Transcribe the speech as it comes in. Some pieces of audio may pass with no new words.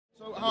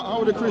How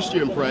would a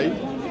Christian pray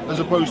as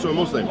opposed to a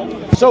Muslim?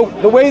 So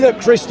the way that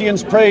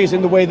Christians pray is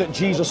in the way that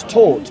Jesus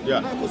taught,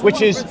 Yeah.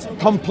 which is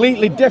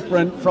completely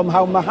different from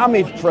how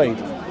Muhammad prayed.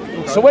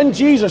 So when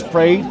Jesus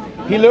prayed,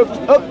 he looked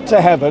up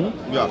to heaven,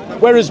 Yeah.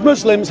 whereas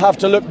Muslims have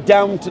to look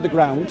down to the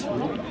ground.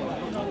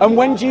 And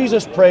when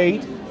Jesus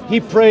prayed, he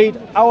prayed,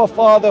 "Our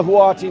Father who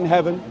art in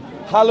heaven,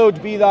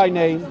 hallowed be thy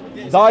name,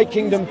 thy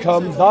kingdom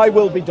come, thy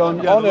will be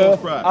done Yeah, on the Lord's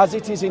earth Prayer. as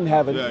it is in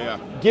heaven. Yeah.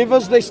 Give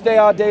us this day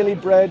our daily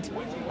bread,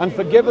 and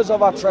forgive us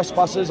of our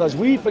trespasses as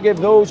we forgive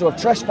those who have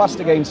trespassed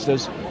against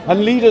us,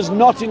 and lead us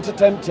not into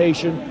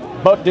temptation,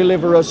 but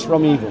deliver us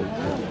from evil."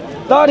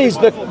 That is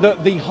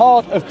the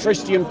heart of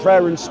Christian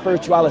prayer and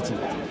spirituality.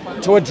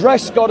 To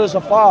address God as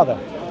a father,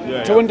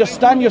 to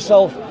understand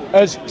yourself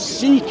as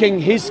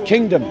seeking his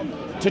kingdom,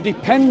 to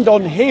depend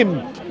on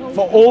him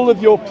for all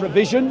of your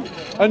provision,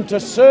 and to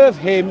serve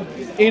him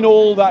in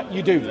all that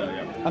you do.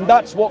 And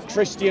that's what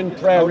Christian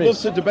prayer I'd love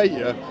is. to debate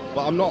you,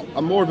 but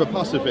I'm more of a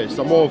pacifist.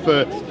 I'm more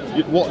for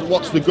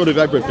what's the good of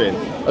everything,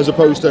 as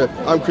opposed to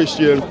I'm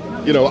Christian,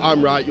 you know,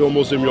 I'm right, you're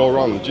Muslim, you're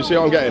wrong. Do you see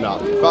what I'm getting at?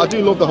 But I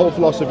do love the whole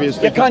philosophy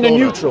of You're kind of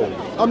corner. neutral.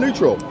 I'm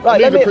neutral.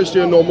 Right, I'm neither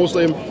Christian nor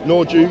Muslim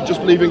nor Jew,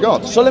 just believe in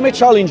God. So let me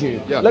challenge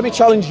you. Yeah. Let me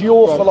challenge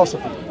your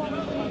philosophy.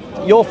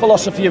 Your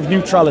philosophy of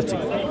neutrality.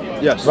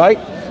 Yes. Right?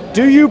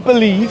 Do you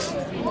believe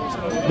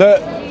that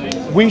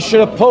we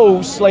should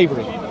oppose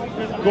slavery?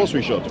 Of course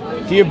we should.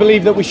 Do you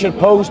believe that we should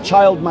oppose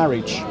child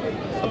marriage?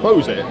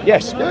 Oppose it?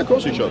 Yes. Yeah, of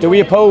course we should. Do we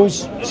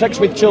oppose sex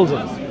with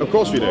children? Of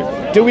course we do.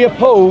 Do we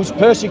oppose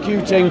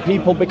persecuting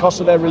people because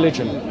of their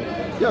religion?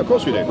 Yeah, of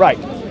course we do. Right.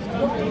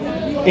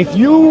 If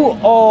you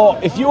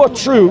are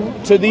true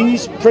to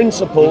these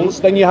principles,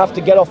 then you have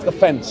to get off the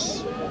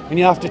fence. And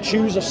you have to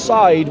choose a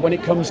side when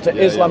it comes to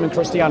Islam and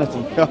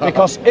Christianity,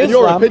 because In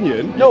your Islam.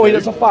 opinion, No, you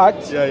it's a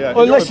fact. Yeah.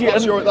 Unless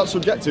That's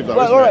subjective, though.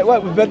 Well, isn't all right, it? well,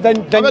 but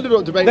then ended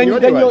up debating you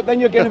anyway. then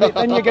you're going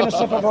to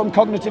suffer from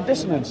cognitive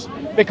dissonance,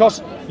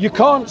 because you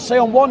can't say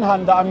on one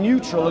hand that I'm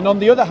neutral and on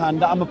the other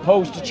hand that I'm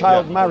opposed to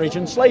child marriage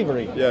and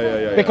slavery.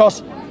 Yeah.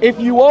 Because if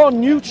you are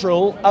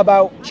neutral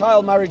about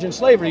child marriage and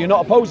slavery, you're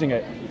not opposing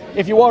it.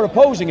 If you are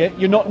opposing it,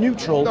 you're not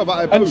neutral. No, but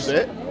I oppose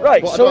it.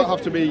 Right. But So I don't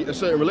have to be a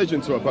certain religion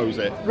to oppose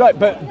it. right,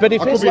 but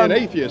if I could Islam, be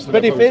an atheist and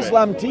but if oppose it.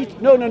 Islam teach,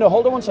 no,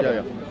 hold on one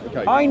second. Yeah.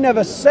 Okay. I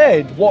never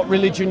said what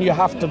religion you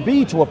have to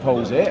be to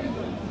oppose it.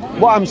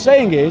 What I'm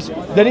saying is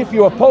that if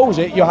you oppose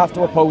it, you have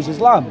to oppose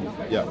Islam.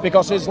 Yeah.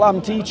 Because Islam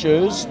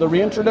teaches the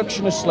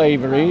reintroduction of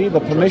slavery,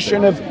 the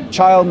permission of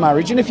child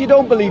marriage. And if you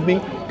don't believe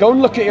me, go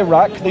and look at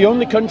Iraq, the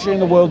only country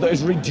in the world that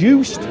has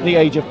reduced the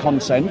age of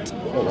consent.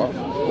 Oh, what?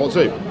 What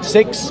to?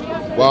 6.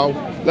 Well,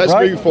 let's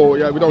Right? move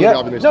forward. Yeah, we don't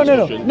want to be having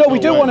this discussion. No, we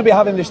do want to be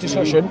having this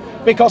discussion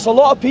because a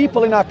lot of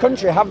people in our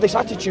country have this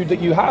attitude that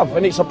you have,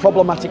 and it's a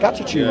problematic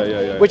attitude,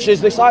 Yeah. which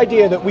is this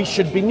idea that we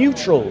should be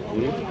neutral.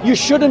 You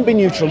shouldn't be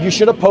neutral. You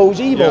should oppose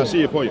evil. Yeah, I see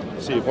your point.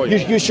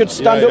 You should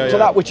stand up to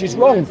that which is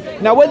wrong.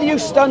 Now, whether you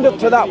stand up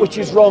to that which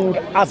is wrong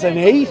as an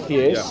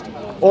atheist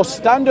or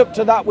stand up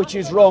to that which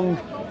is wrong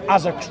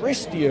as a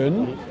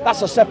Christian,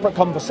 that's a separate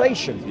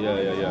conversation.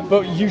 Yeah.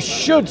 But you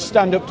should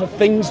stand up to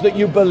things that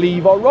you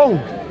believe are wrong.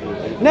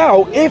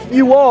 Now, if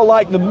you are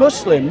like the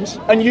Muslims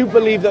and you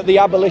believe that the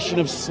abolition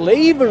of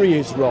slavery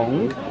is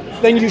wrong,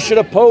 then you should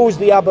oppose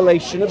the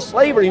abolition of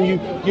slavery,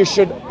 and you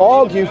should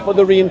argue for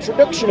the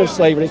reintroduction of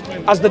slavery,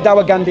 as the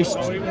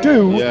Dawagandists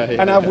do,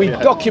 and have we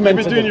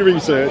documented. You've been doing your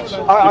research.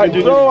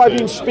 I've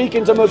been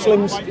speaking to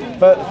Muslims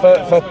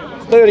for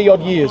 30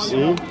 odd years.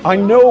 I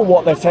know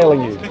what they're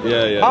telling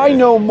you. I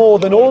know more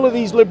than all of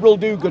these liberal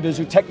do-gooders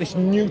who take this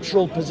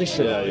neutral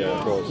position. Yeah,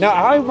 of course. Now,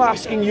 I'm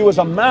asking you as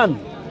a man,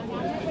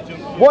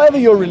 whatever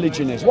your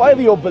religion is,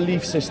 whatever your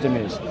belief system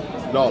is,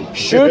 None.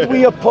 should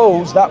we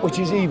oppose that which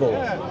is evil?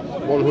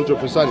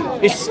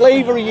 100%. Is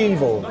slavery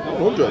evil?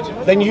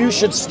 100. Then you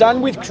should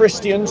stand with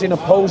Christians in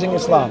opposing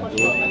Islam.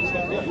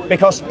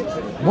 Because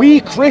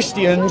we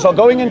Christians are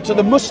going into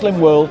the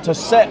Muslim world to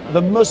set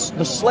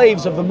the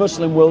slaves of the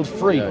Muslim world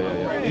free.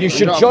 You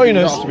should join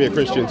us. You don't have to be a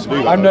Christian to do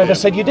that. I never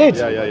said you did.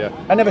 Yeah.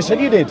 I never said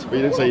you did. But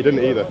you didn't say you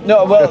didn't either.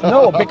 No, well,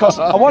 no, because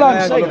what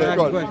I'm saying.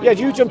 Go on. Yeah,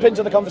 you jump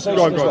into the conversation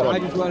Go on. as well. I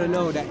just want to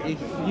know that if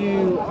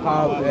you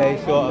have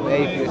a sort of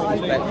atheist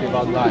perspective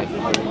on life,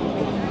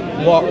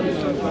 what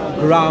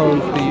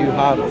grounds do you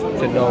have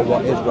to know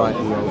what is right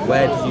and wrong?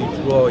 Where do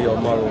you draw your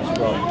morals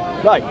from?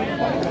 Right.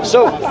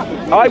 So,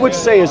 I would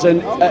say as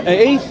an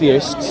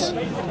atheists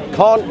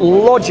can't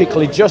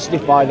logically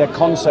justify their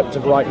concept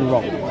of right and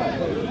wrong.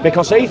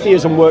 Because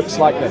atheism works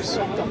like this.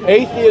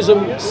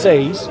 Atheism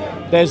says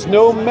there's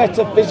no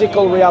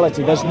metaphysical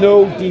reality, there's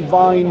no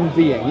divine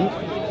being,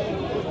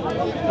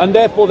 and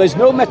therefore there's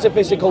no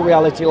metaphysical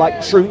reality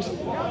like truth,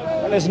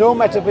 and there's no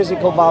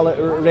metaphysical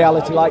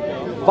reality like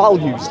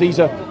values. These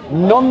are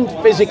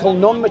non-physical,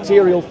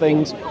 non-material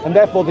things, and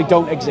therefore they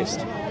don't exist.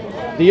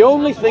 The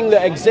only thing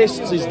that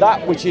exists is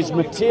that which is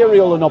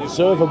material and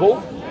observable,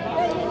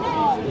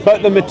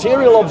 but the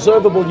material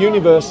observable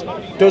universe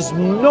does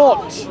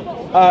not,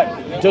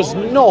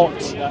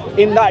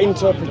 in that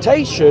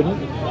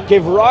interpretation,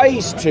 give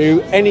rise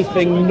to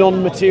anything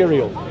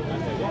non-material.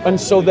 And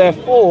so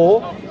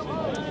therefore,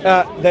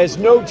 there's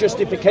no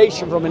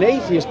justification from an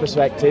atheist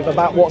perspective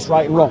about what's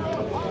right and wrong.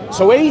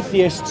 So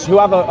atheists who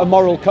have a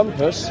moral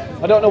compass,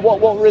 I don't know,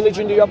 what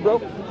religion do you have,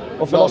 bro?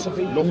 Or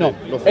philosophy? Nothing.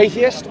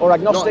 Atheist or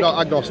agnostic? Not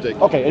agnostic.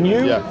 Okay, and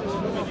you? Yeah.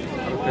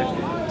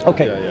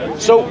 Okay. Yeah.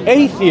 So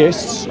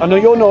atheists, I know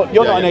you're not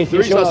an atheist. The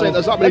reason I say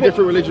there's that many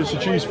different religions to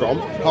choose from,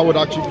 how would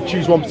I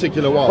choose one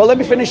particular one? Well, let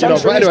me finish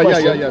answering this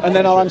question, and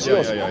then I'll answer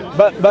yours. Yeah.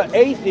 But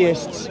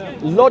atheists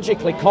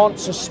logically can't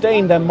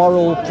sustain their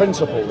moral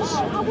principles.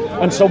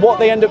 And so what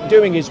they end up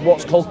doing is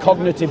what's called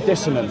cognitive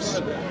dissonance.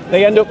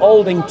 They end up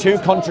holding two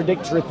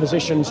contradictory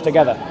positions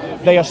together.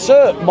 They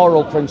assert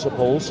moral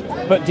principles,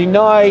 but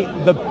deny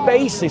the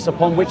basis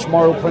upon which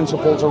moral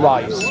principles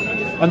arise.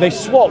 And they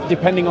swap,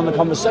 depending on the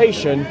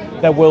conversation,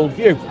 their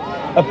worldview.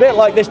 A bit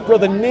like this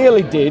brother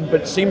nearly did,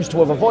 but seems to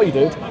have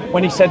avoided,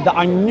 when he said that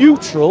I'm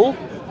neutral,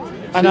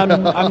 and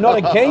I'm not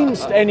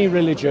against any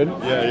religion,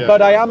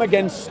 but I am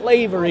against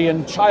slavery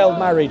and child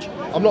marriage.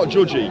 I'm not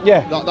judgy.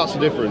 Yeah. That's the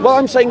difference. Well,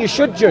 I'm saying you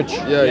should judge.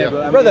 Yeah. But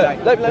I mean,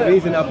 Brother, like, the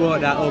reason I brought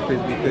that up is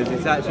because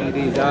it's actually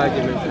these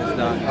arguments and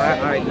stuff.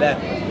 I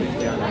left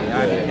Christianity.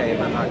 I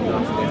became an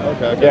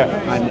agnostic. Okay.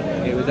 Yeah.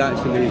 And it was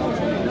actually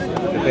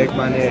the big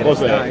man here that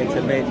started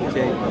to make me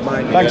change my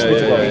mind. Thanks,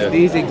 It's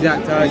these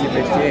exact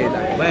arguments here.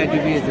 Like, where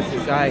do we as a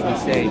society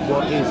say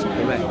what is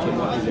correct and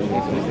what isn't?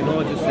 If we can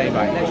all just say,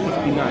 right, let's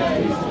just be nice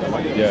to each other.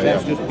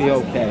 Let's just be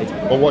okay.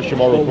 But what's your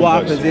moral But what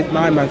compass? happens if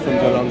my man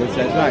comes along and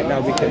says, right, now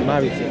we can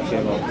marry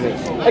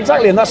 6-year-olds?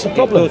 Exactly, and that's the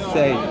problem. It does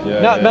say.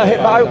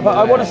 But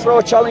I want to throw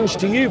a challenge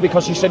to you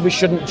because you said we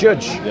shouldn't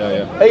judge.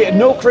 Hey,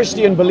 no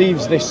Christian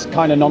believes this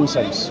kind of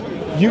nonsense.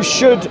 You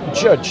should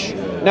judge.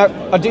 Now,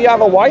 do you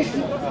have a wife?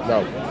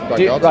 No.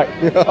 Thank God.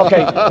 Right.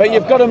 Okay. But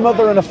you've got a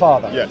mother and a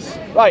father. Yes.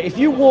 Right. If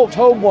you walked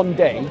home one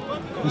day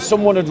and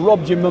someone had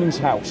robbed your mum's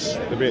house,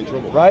 They'd be in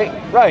trouble. Right.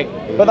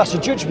 But that's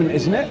a judgment,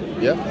 isn't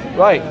it? Yeah.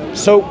 Right.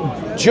 So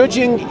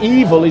judging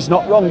evil is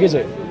not wrong, is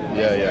it?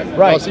 Yeah.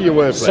 Right. I see your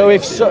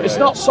wordplay. So it's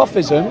not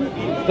sophism.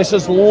 This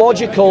is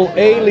logical.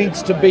 A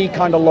leads to B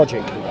kind of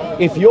logic.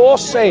 If you're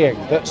saying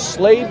that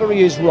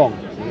slavery is wrong,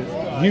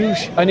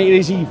 and it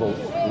is evil,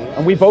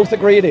 and we both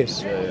agree it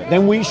is,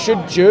 then we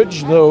should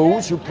judge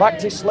those who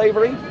practice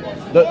slavery,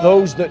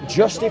 those that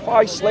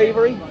justify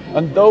slavery,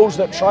 and those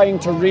that are trying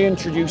to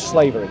reintroduce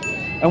slavery.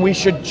 And we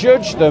should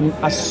judge them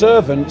as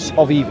servants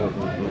of evil.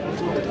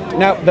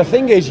 Now, the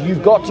thing is,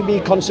 you've got to be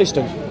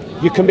consistent.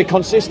 You can be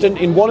consistent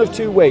in one of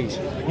two ways.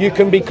 You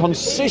can be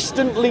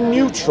consistently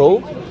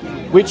neutral,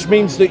 which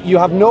means that you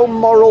have no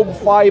moral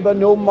fiber,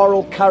 no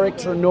moral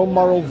character, no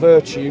moral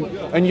virtue,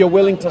 and you're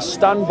willing to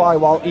stand by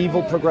while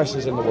evil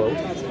progresses in the world.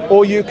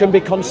 Or you can be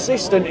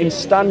consistent in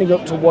standing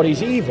up to what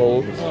is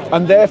evil,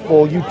 and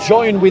therefore you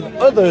join with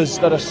others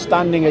that are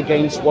standing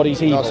against what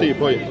is evil. I see your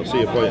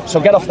point. So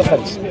get off the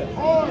fence.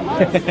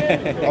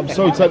 I'm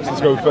so tempted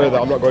to go further.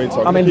 I'm not going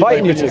to. I'm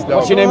inviting you to.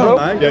 What's your name, bro?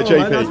 Yeah,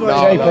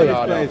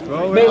 JP.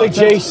 JP. Nearly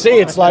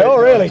JC. It's like, oh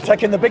really?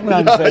 Taking the big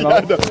man's name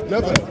on.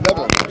 Never.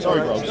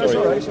 Sorry, bro.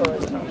 Sorry.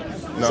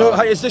 No. So,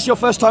 hey, is this your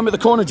first time at the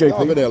corner, JP?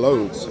 I've been here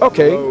loads.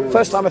 Okay,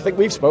 first time I think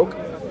we've spoke.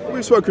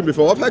 We've spoken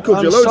before. I've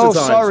heckled you loads of times.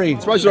 I'm so sorry.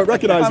 Surprised you don't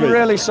recognise me. I'm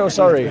really so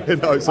sorry.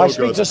 No, it's all I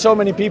speak good. to so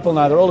many people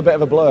now. They're all a bit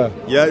of a blur.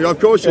 Yeah, of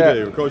course you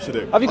do. Of course you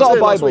do. Have you got a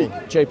Bible,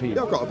 JP?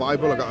 Yeah, I've got a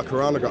Bible. I've got a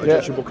Quran. I've got a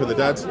Egyptian Book of the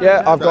Dead.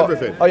 Yeah, I've got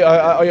everything.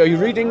 Are you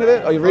reading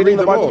it? Are you reading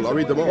the Bible? I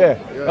read them all. Yeah.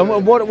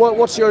 And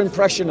what's your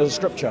impression of the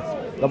Scripture?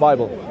 The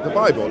Bible. The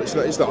Bible. It's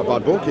not a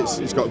bad book.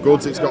 It's got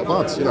goods. It's got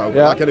bads. You know,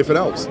 like anything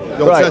else.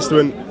 The Old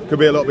Testament could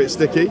be a little bit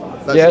sticky.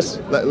 Yes.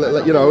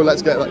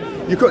 Let's get.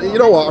 You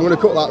know what? I'm going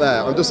to cut that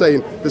there. I'm just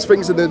saying. There's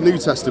things in the New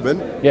Testament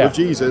with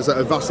Jesus that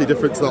are vastly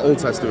different to the Old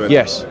Testament.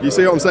 Yes. You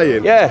see what I'm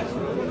saying? Yeah.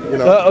 You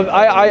know.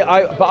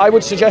 But I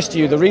would suggest to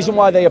you the reason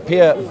why they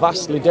appear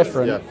vastly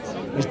different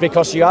is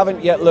because you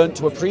haven't yet learned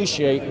to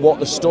appreciate what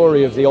the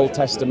story of the Old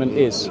Testament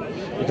is.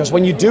 Because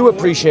when you do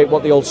appreciate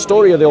what the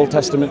story of the Old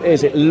Testament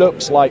is, it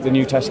looks like the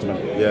New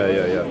Testament.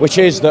 Yeah. Which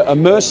is that a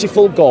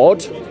merciful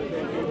God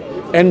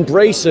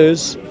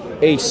embraces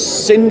a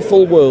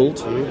sinful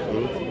world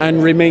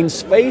and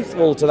remains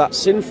faithful to that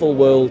sinful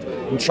world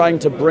in trying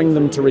to bring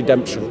them to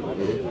redemption.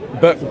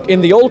 But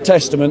in the Old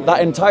Testament,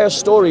 that entire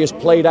story is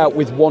played out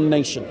with one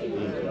nation,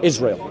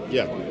 Israel.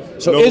 Yeah.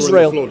 So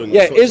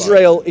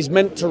Israel is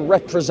meant to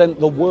represent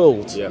the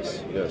world.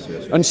 Yes.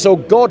 And so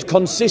God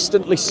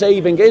consistently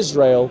saving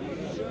Israel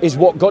is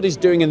what God is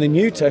doing in the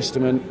New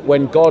Testament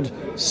when God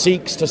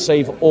seeks to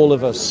save all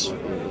of us.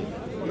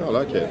 I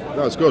like it.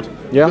 That's good.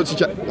 Yeah. Good to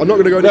check. I'm not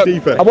going to go any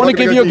deeper. I want to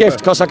give you a gift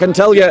because I can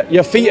tell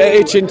your feet are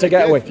itching to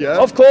get away. Yeah?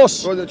 Of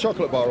course. Or is it a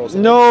chocolate bar or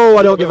something? No,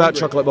 I don't give out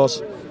chocolate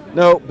bars.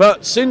 No,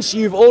 but since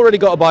you've already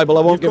got a Bible,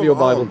 I won't give you a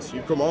Bible.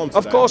 You come on.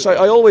 Of course,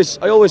 I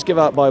always give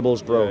out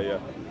Bibles, bro. Yeah.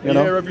 You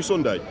know? Here every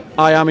Sunday.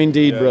 I am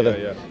indeed,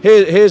 brother.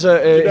 Here's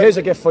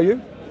a gift for you.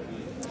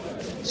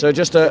 So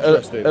just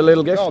a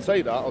little gift. I'll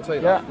take that.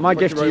 Yeah, my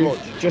gift to you,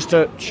 just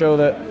to show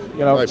that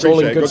it's all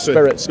in good Good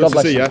spirits. to God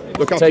bless see you. you.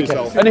 Look after Take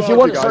yourself. care. And if you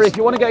want,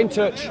 to get in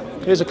touch,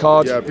 Here's a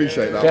card. Yeah, I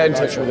appreciate that. Get in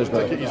touch with us,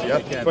 brother. Take it easy, yeah?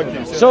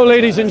 Thank you. So,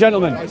 ladies and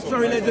gentlemen.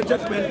 Sorry, ladies and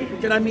gentlemen,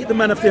 can I meet the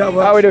man of the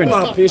hour? How are we doing?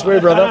 Peace be,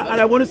 brother.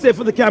 And I want to say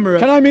for the camera.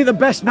 Can I meet the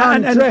best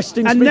man dressed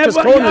in Speaker's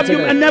Corner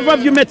today? And never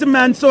have you met a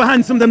man so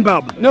handsome than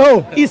Bob.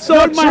 No. He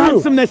saw my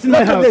handsomeness in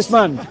the house. Look at this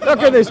man. Look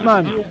at this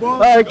man.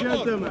 Like,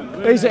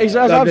 he's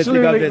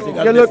absolutely.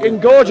 You're looking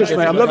gorgeous,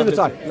 mate. I'm loving the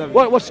time.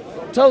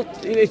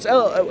 It's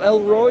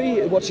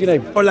Elroy. What's your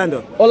name?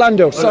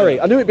 Orlando. Sorry,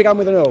 I knew it began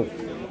with an O.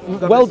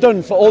 Well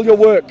done for all your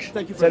work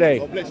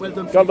today.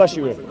 God bless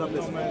you.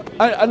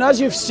 And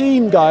as you've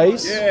seen,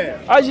 guys,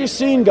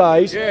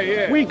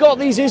 we got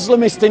these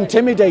Islamists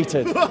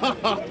intimidated.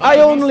 I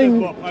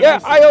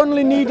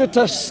only needed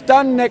to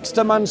stand next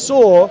to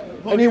Mansour,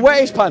 and he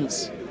wet his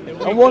pants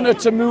and wanted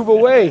to move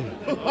away,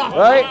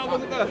 right?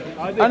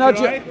 And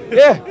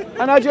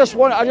I just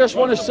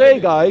want to say,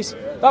 guys,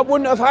 that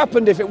wouldn't have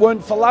happened if it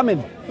weren't for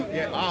Lamin.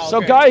 So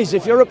guys,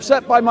 if you're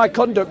upset by my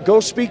conduct, go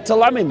speak to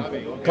Lamin,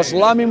 because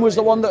Lamin was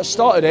the one that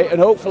started it, and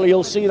hopefully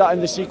you'll see that in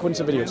the sequence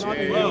of videos.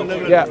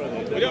 Yeah.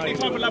 We don't need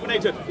time for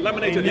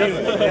laminated,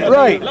 yeah.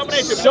 Right.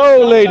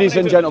 So, ladies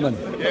and gentlemen,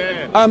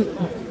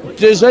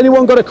 does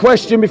anyone got a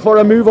question before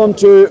I move on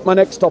to my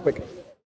next topic?